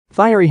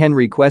Thierry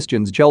Henry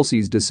questions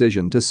Chelsea's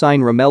decision to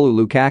sign Romelu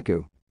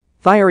Lukaku.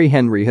 Thierry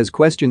Henry has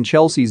questioned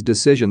Chelsea's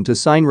decision to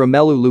sign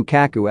Romelu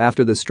Lukaku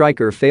after the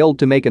striker failed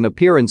to make an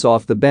appearance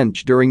off the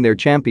bench during their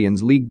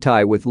Champions League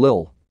tie with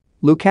Lille.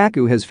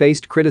 Lukaku has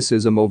faced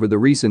criticism over the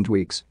recent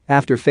weeks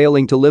after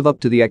failing to live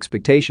up to the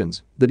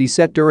expectations that he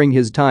set during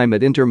his time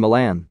at Inter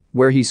Milan,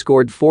 where he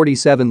scored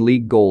 47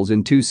 league goals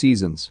in 2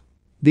 seasons.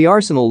 The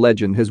Arsenal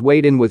legend has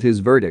weighed in with his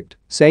verdict,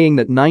 saying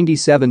that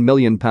 £97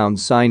 million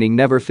signing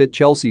never fit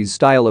Chelsea's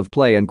style of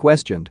play and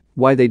questioned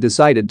why they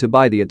decided to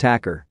buy the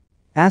attacker.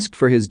 Asked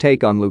for his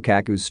take on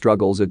Lukaku's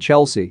struggles at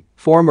Chelsea,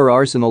 former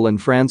Arsenal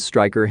and France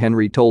striker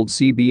Henry told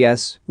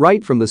CBS,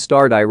 "Right from the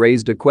start I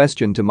raised a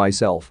question to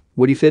myself,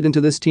 would he fit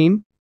into this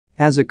team?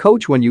 As a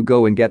coach, when you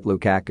go and get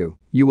Lukaku,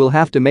 you will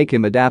have to make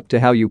him adapt to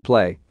how you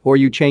play, or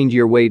you change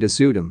your way to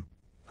suit him.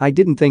 I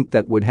didn't think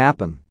that would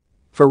happen.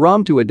 For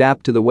Rom to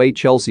adapt to the way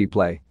Chelsea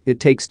play, it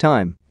takes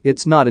time,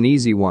 it's not an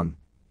easy one.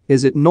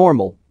 Is it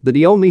normal that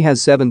he only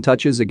has 7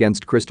 touches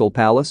against Crystal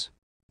Palace?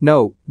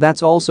 No,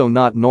 that's also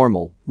not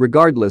normal,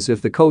 regardless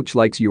if the coach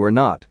likes you or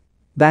not.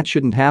 That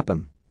shouldn't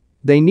happen.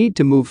 They need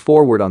to move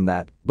forward on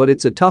that, but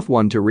it's a tough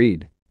one to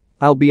read.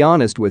 I'll be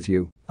honest with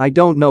you, I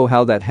don't know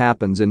how that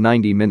happens in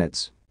 90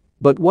 minutes.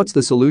 But what's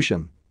the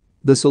solution?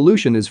 The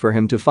solution is for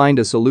him to find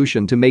a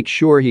solution to make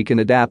sure he can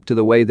adapt to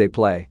the way they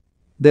play.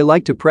 They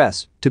like to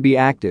press, to be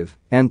active,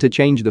 and to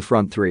change the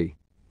front 3.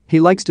 He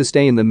likes to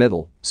stay in the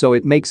middle, so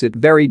it makes it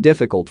very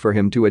difficult for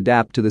him to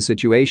adapt to the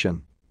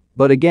situation.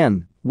 But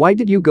again, why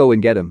did you go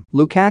and get him?"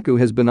 Lukaku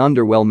has been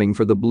underwhelming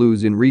for the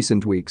Blues in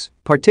recent weeks,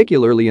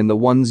 particularly in the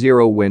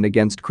 1-0 win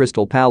against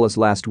Crystal Palace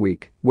last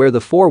week, where the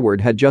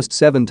forward had just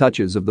 7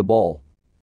 touches of the ball.